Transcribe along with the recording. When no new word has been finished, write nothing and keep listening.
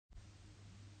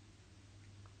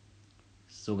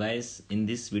So guys, in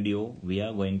this video we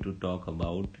are going to talk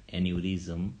about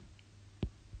aneurysm.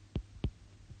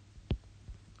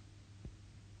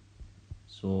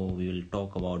 So we will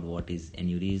talk about what is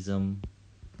aneurysm,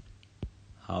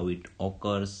 how it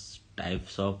occurs,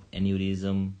 types of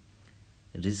aneurysm,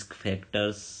 risk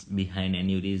factors behind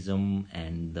aneurysm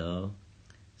and the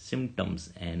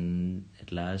symptoms, and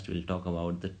at last we'll talk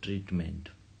about the treatment.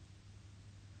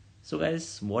 So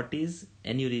guys, what is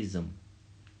aneurysm?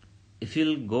 If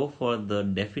you'll go for the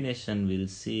definition, we'll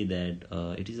see that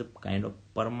it is a kind of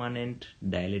permanent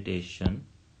dilatation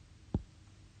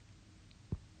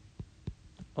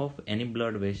of any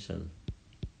blood vessel,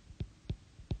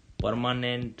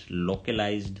 permanent,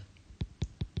 localized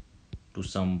to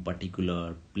some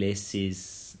particular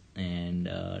places, and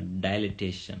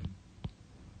dilatation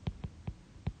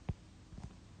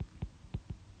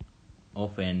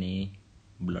of any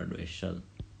blood vessel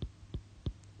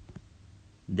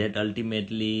that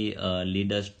ultimately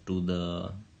lead us to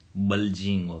the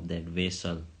bulging of that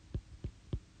vessel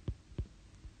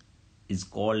is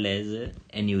called as a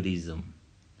aneurysm.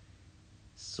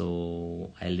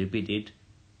 So I'll repeat it.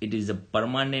 It is a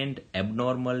permanent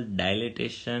abnormal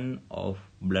dilatation of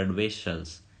blood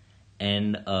vessels,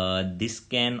 and this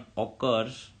can occur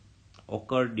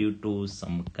due to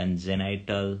some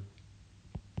congenital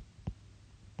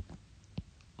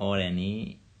or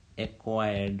any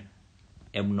acquired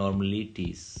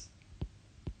abnormalities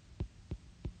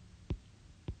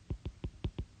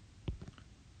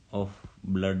of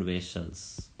blood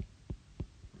vessels,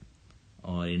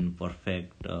 or in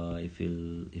perfect if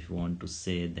you want to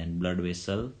say, then blood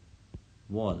vessel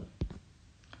wall.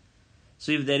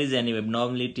 So if there is any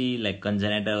abnormality like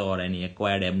congenital or any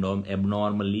acquired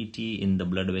abnormality in the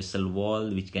blood vessel wall,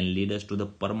 which can lead us to the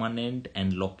permanent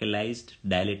and localized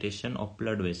dilatation of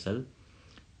blood vessel,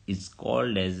 is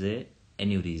called as a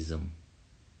aneurysm.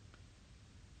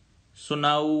 So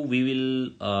now we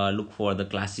will look for the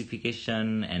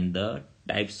classification and the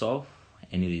types of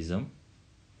aneurysm.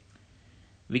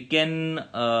 We can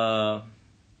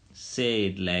say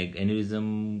it like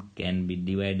aneurysm can be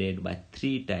divided by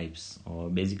three types,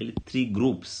 or basically three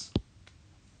groups.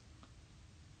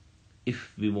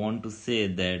 If we want to say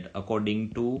that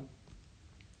according to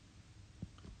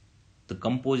the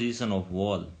composition of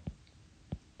wall,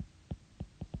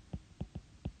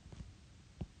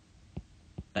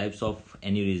 types of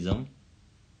aneurysm,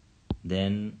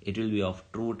 then it will be of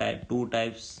two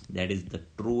types, that is the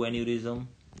true aneurysm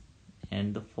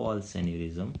and the false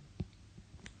aneurysm.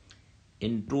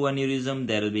 In true aneurysm,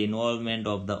 there will be involvement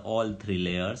of the all three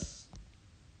layers: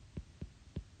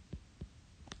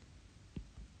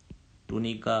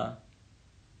 tunica,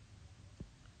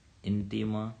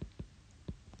 intima,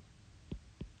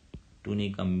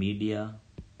 tunica media,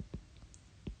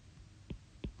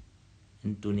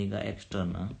 and tunica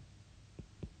externa.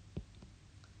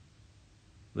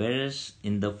 Whereas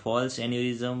in the false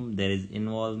aneurysm, there is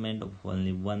involvement of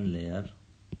only one layer.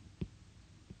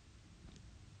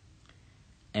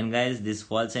 And guys, this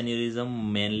false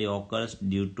aneurysm mainly occurs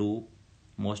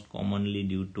most commonly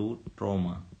due to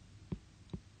trauma.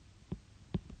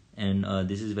 And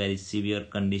this is very severe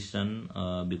condition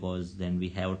because then we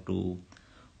have to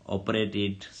operate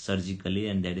it surgically,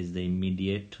 and that is the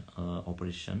immediate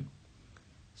operation.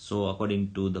 So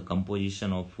according to the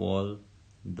composition of wall,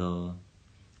 the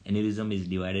aneurysm is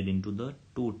divided into the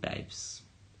two types.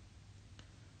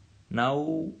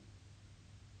 Now,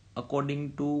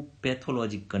 according to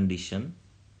pathologic condition,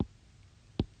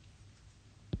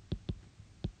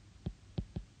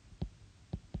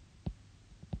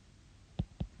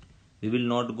 we will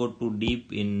not go too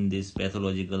deep in this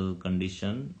pathological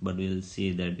condition, but we will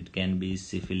see that it can be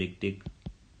syphilitic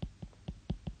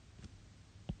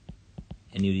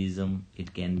aneurysm,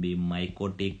 it can be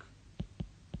mycotic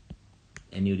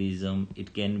aneurysm,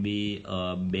 it can be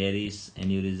Barrett's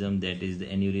aneurysm, that is the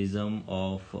aneurysm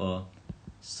of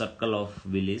circle of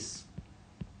Willis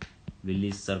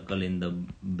circle in the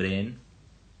brain.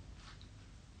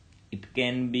 It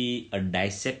can be a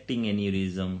dissecting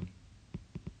aneurysm,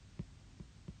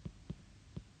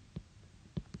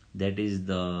 that is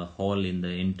the hole in the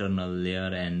internal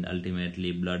layer, and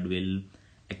ultimately blood will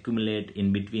accumulate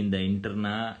in between the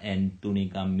interna and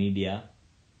tunica media.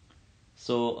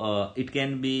 So it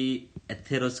can be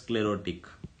atherosclerotic,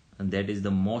 and that is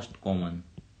the most common.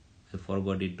 I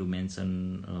forgot it to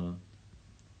mention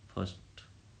first.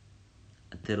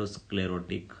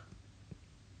 Atherosclerotic.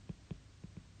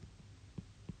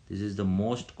 This is the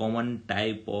most common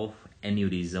type of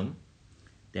aneurysm,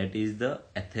 that is the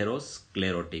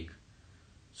atherosclerotic.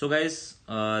 So guys,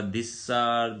 these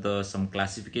are the some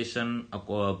classification.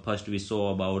 First we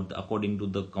saw about according to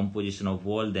the composition of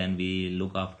wall, then we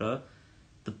look after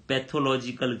the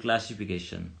pathological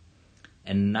classification,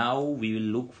 and now we will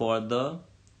look for the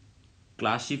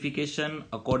classification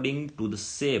according to the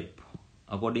shape,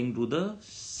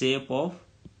 of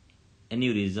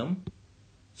aneurysm.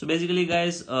 So basically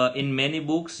guys, in many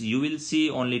books you will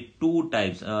see only two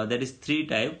types, that is three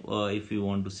type, if you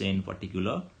want to say in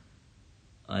particular,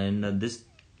 and this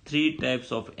three types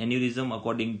of aneurysm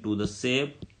according to the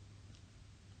shape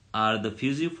are the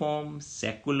fusiform,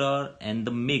 secular and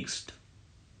the mixed.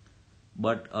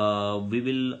 But we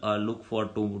will look for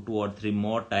two or three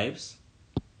more types,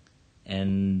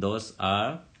 and those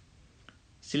are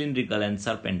cylindrical and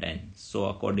serpentine. So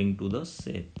according to the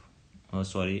shape,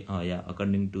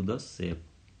 according to the shape.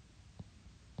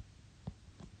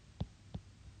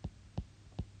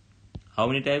 How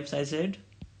many types I said?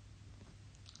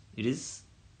 It is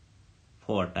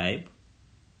 4 type.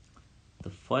 The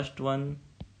first one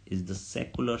is the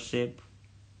secular shape,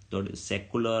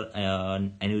 secular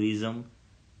aneurysm.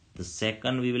 The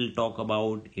second we will talk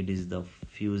about, it is the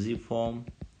fusiform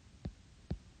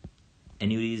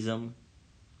aneurysm.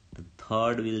 The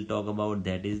third we will talk about,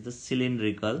 that is the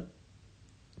cylindrical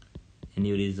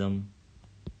aneurysm,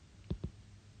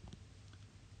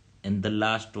 and the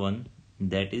last one,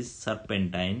 that is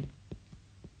serpentine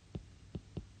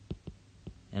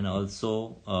and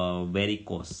also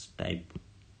varicose type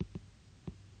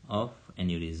of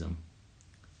aneurysm.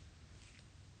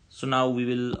 So now we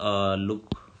will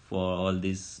look for all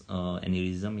this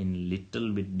aneurysm in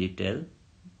little bit detail.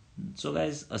 So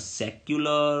guys, a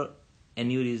secular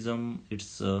aneurysm,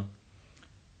 it's a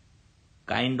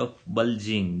kind of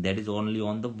bulging that is only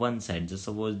on the one side. Just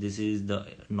suppose this is the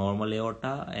normal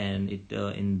aorta, and it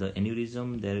in the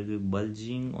aneurysm there will be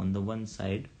bulging on the one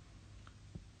side,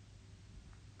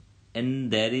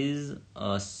 and there is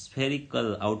a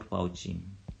spherical outpouching.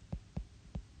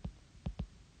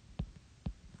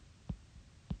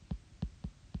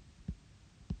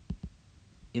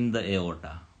 In the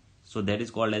aorta. So that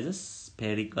is called as a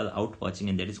spherical outpouching,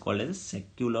 and that is called as a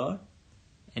secular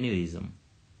aneurysm.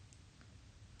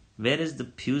 Whereas the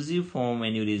fusiform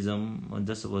aneurysm,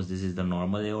 just suppose this is the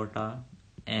normal aorta,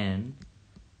 and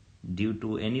due to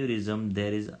aneurysm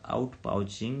there is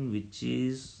outpouching which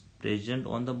is present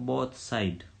on the both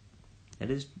side, that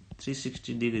is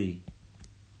 360 degree,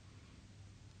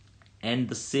 and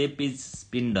the shape is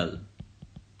spindle.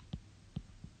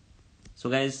 So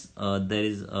guys, there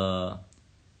is a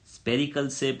spherical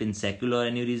shape in secular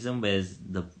aneurysm, whereas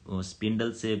the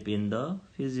spindle shape in the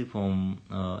fusiform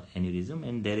aneurysm,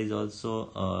 and there is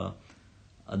also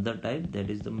other type, that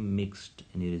is the mixed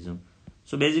aneurysm.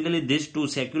 So basically these two,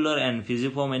 secular and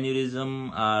fusiform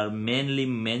aneurysm, are mainly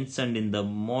mentioned in the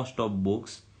most of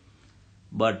books,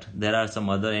 but there are some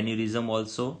other aneurysm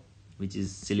also which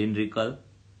is cylindrical,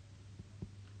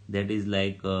 that is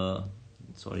like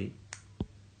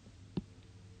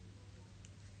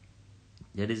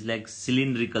that is like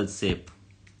cylindrical shape.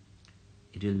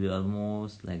 It will be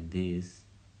almost like this.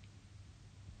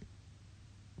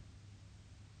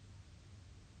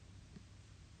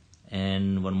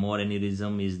 And one more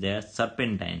aneurysm is there,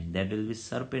 serpentine, that will be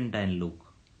serpentine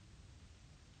look.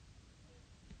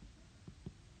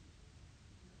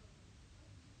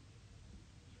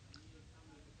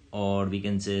 Or we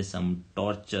can say some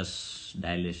tortuous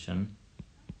dilation.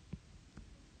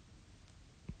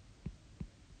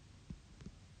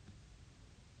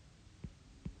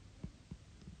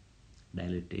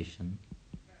 Dilatation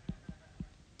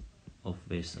of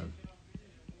vessel.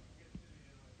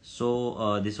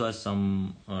 So this was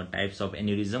some types of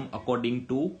aneurysm according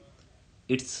to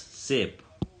its shape.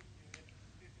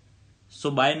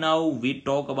 So by now we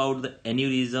talk about the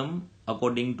aneurysm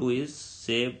according to its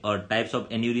shape, or types of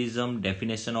aneurysm,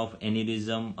 definition of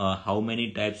aneurysm, how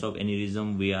many types of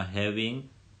aneurysm we are having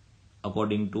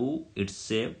according to its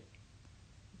shape.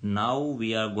 Now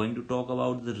we are going to talk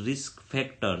about the risk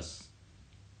factors.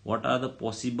 What are the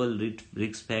possible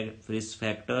risk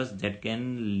factors that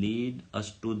can lead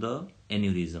us to the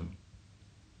aneurysm?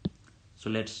 So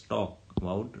let's talk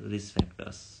about risk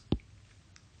factors.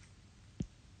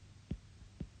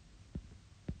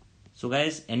 So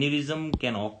guys, aneurysm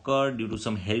can occur due to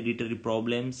some hereditary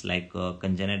problems like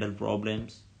congenital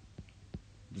problems.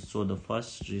 So the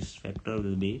first risk factor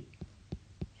will be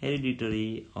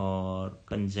hereditary or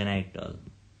congenital.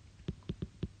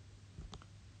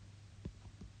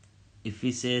 If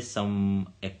we say some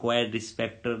acquired risk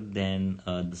factor, then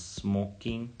the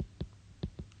smoking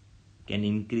can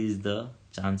increase the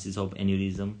chances of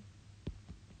aneurysm.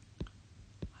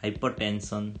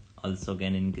 Hypertension also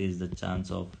can increase the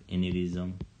chance of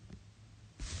aneurysm.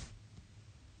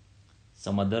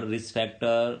 Some other risk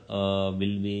factor will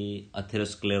be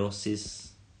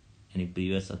atherosclerosis, any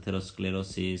previous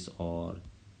atherosclerosis or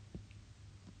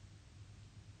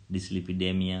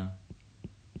dyslipidemia.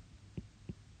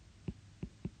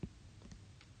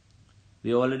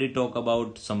 We already talked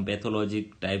about some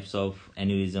pathologic types of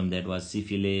aneurysm, that was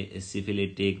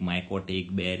syphilitic,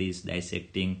 mycotic, Barry's,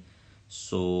 dissecting.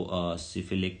 So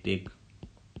syphilitic,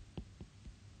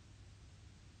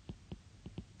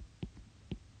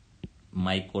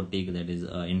 mycotic, that is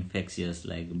infectious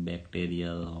like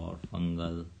bacterial or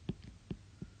fungal.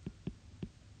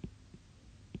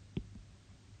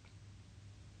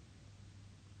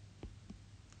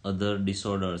 Other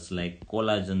disorders like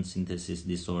collagen synthesis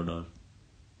disorder.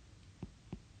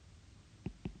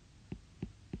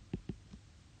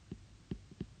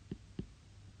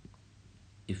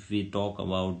 If we talk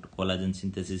about collagen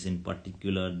synthesis in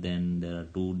particular, then there are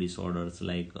two disorders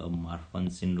like Marfan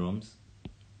syndromes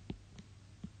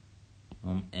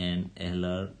and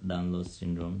Ehlers-Danlos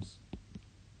syndromes.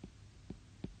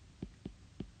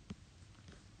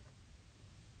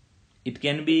 It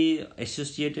can be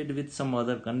associated with some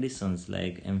other conditions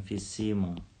like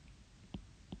emphysema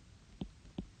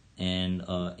and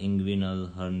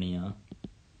inguinal hernia.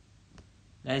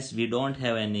 Guys, we don't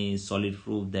have any solid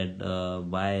proof that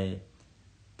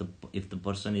if the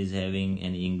person is having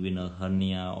an inguinal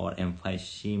hernia or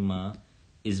emphysema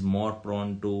is more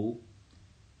prone to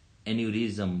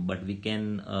aneurysm, but we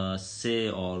can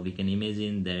say, or we can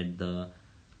imagine that the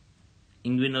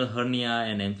inguinal hernia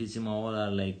and emphysema all are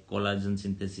like collagen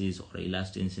synthesis or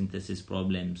elastin synthesis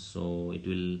problems. So it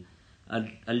will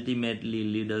ultimately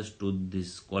lead us to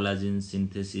this collagen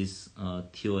synthesis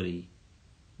theory,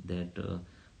 that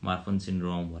Marfan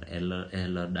syndrome or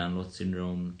Ehlers-Danlos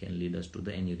syndrome can lead us to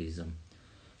the aneurysm.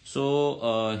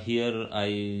 So here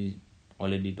I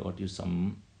already taught you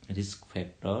some risk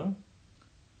factor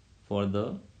for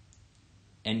the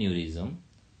aneurysm.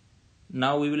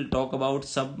 Now we will talk about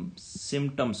some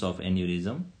symptoms of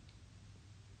aneurysm.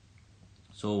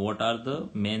 So what are the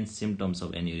main symptoms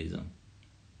of aneurysm?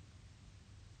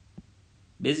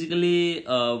 Basically,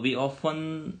 we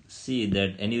often see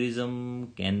that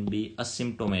aneurysm can be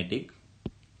asymptomatic,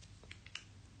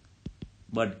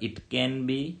 but it can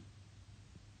be,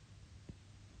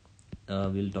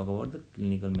 we'll talk about the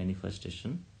clinical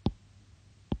manifestation,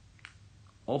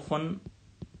 often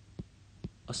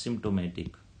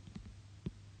asymptomatic.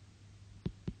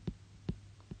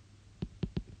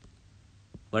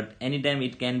 But anytime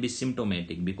it can be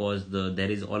symptomatic, because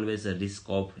there is always a risk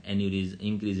of aneurysm,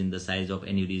 increase in the size of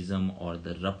aneurysm or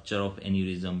the rupture of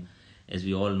aneurysm. As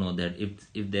we all know that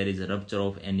if there is a rupture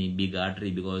of any big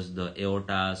artery, because the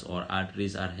aortas or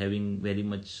arteries are having very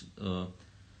much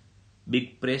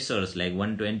big pressures like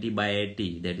 120 by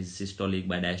 80, that is systolic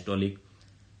by diastolic.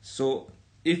 So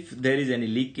if there is any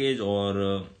leakage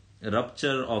or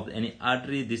rupture of any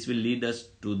artery, this will lead us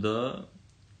to the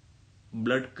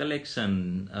blood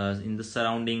collection in the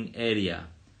surrounding area.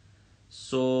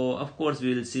 So of course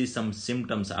we will see some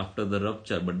symptoms after the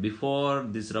rupture, but before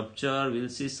this rupture we will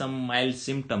see some mild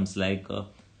symptoms like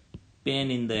pain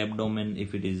in the abdomen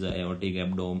if it is aortic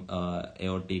abdominal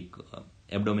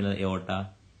aorta.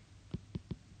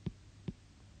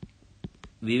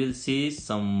 We will see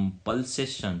some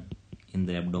pulsation in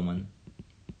the abdomen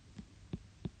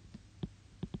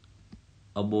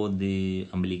above the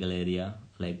umbilical area,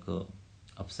 like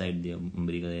upside the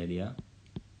umbilical area.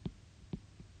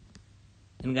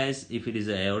 And guys, if it is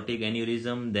an aortic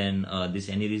aneurysm, then this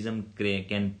aneurysm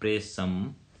can press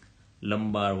some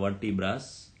lumbar vertebrae,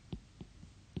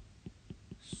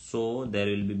 so there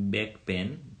will be back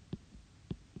pain.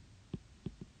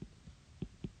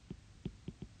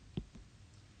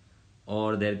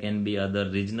 Or there can be other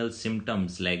regional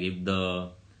symptoms, like if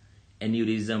the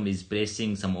aneurysm is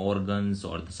pressing some organs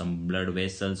or some blood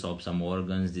vessels of some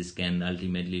organs, this can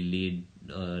ultimately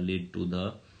lead to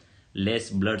the less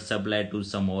blood supply to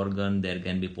some organ. There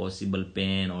can be possible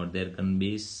pain, or there can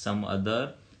be some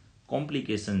other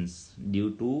complications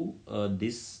due to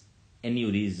this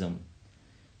aneurysm.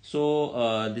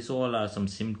 So these all are some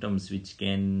symptoms which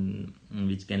can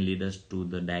lead us to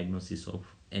the diagnosis of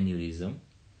aneurysm.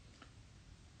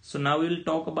 So now we will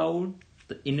talk about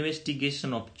the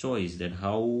investigation of choice, that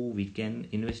how we can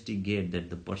investigate that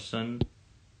the person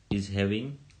is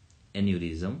having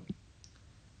aneurysm.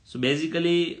 So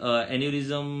basically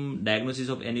diagnosis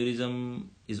of aneurysm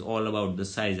is all about the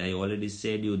size. I already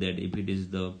said you that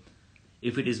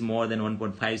if it is more than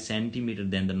 1.5 centimeter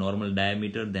than the normal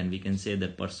diameter, then we can say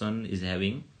that person is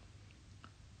having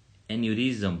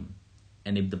aneurysm.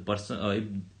 and if the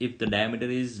person if the diameter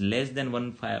is less than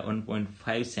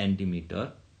 1.5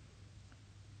 centimeter,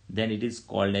 then it is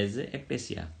called as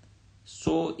ectasia.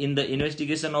 So in the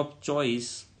investigation of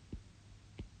choice,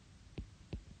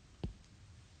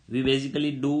 we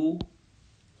basically do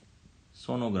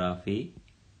sonography.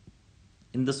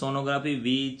 In the sonography,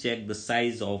 we check the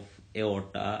size of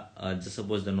aorta. Just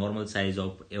suppose the normal size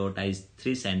of aorta is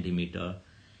 3 centimeter,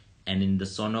 and in the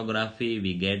sonography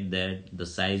we get that the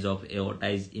size of aorta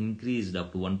is increased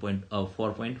up to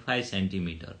 4.5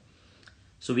 centimeter.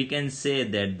 So we can say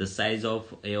that the size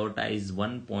of aorta is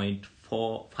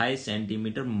 1.45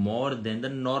 centimeter more than the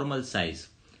normal size.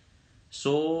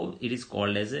 So it is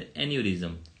called as an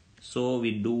aneurysm. So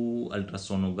we do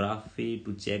ultrasonography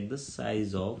to check the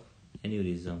size of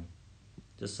aneurysm.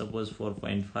 Just suppose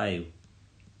 4.5.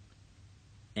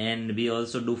 And we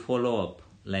also do follow-up,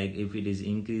 like if it is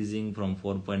increasing from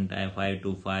 4.5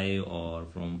 to 5 or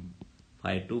from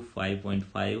 5 to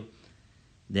 5.5,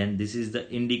 then this is the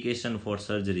indication for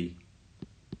surgery.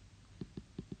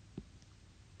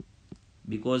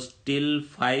 Because till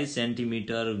 5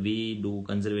 centimeter we do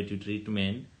conservative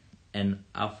treatment, and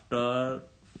after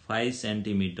 5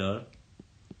 centimeter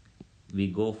we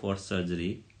go for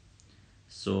surgery.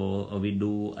 So we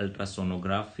do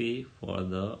ultrasonography for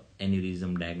the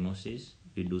aneurysm diagnosis,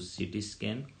 we do CT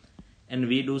scan, and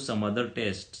we do some other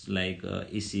tests like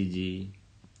ECG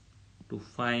to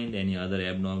find any other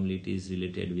abnormalities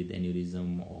related with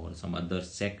aneurysm or some other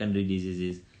secondary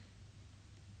diseases.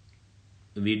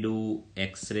 We do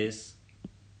X-rays,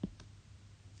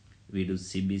 we do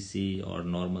CBC or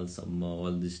normal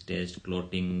all these tests,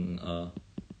 clotting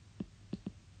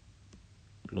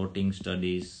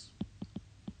studies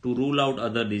to rule out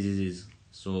other diseases.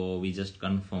 So we just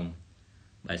confirm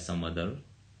by some other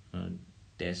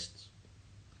tests.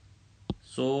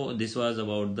 So this was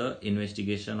about the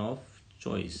investigation of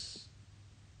choice.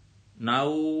 Now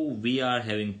we are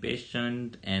having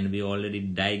patient and we already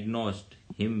diagnosed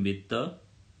him with the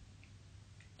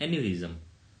aneurysm.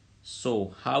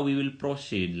 So how we will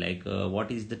proceed, like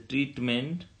what is the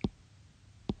treatment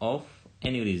of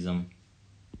aneurysm?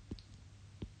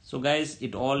 So guys,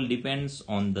 it all depends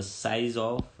on the size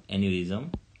of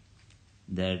aneurysm,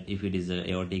 that if it is a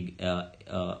aortic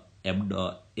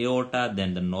aorta,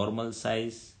 then the normal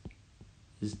size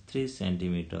is 3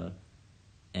 centimeter,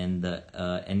 and the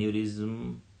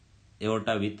aneurysm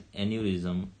aorta with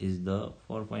aneurysm is the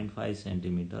 4.5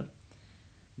 centimeter.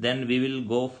 Then we will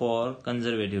go for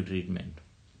conservative treatment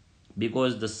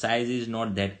because the size is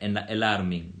not that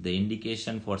alarming. The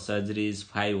indication for surgery is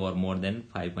 5 or more than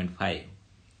 5.5.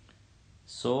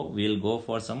 So we will go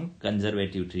for some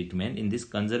conservative treatment. In this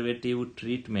conservative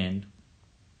treatment,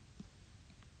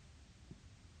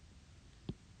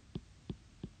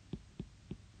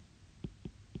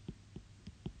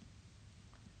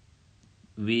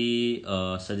 we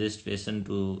suggest patient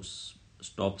to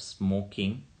stop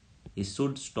smoking. He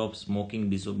should stop smoking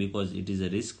because it is a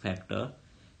risk factor.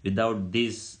 Without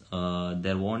this,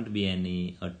 there won't be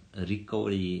any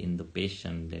recovery in the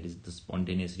patient. That is, the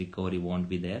spontaneous recovery won't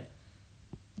be there.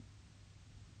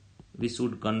 We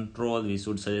should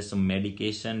suggest some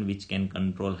medication which can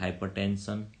control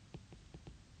hypertension.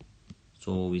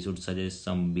 So we should suggest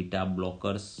some beta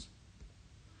blockers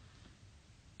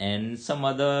and some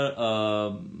other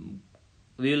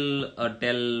we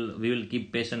will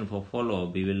keep patient for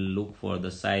follow-up. We will look for the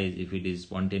size, if it is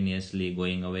spontaneously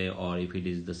going away or if it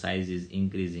is the size is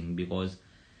increasing, because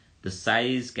the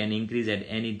size can increase at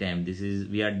any time.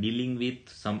 We are dealing with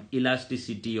some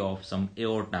elasticity of some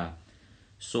aorta.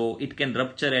 So it can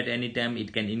rupture at any time,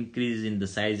 it can increase in the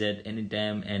size at any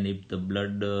time, and if the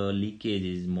blood leakage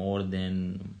is more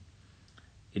than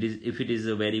if it is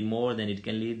very more, then it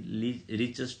can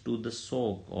reaches to the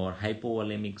shock or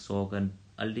hypovolemic shock, and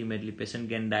ultimately patient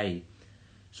can die.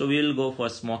 So we will go for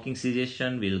smoking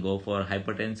cessation, we will go for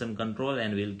hypertension control,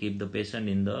 and we will keep the patient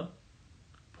in the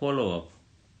follow-up.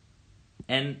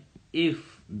 And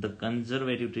if the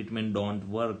conservative treatment don't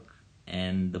work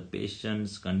and the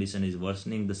patient's condition is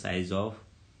worsening, the size of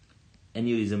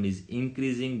aneurysm is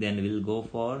increasing, then we will go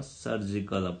for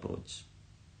surgical approach.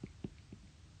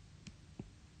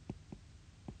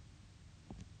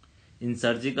 In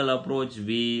surgical approach,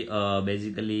 we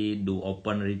basically do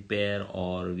open repair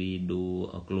or we do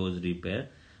a closed repair,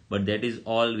 but that is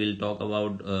all. We'll talk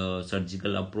about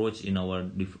surgical approach in our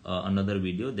another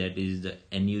video, that is the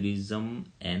aneurysm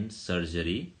and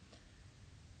surgery.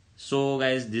 So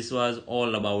guys, this was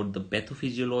all about the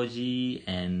pathophysiology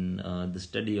and the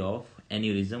study of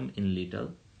aneurysm in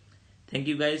little. Thank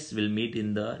you guys, we'll meet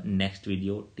in the next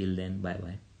video. Till then, bye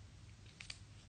bye.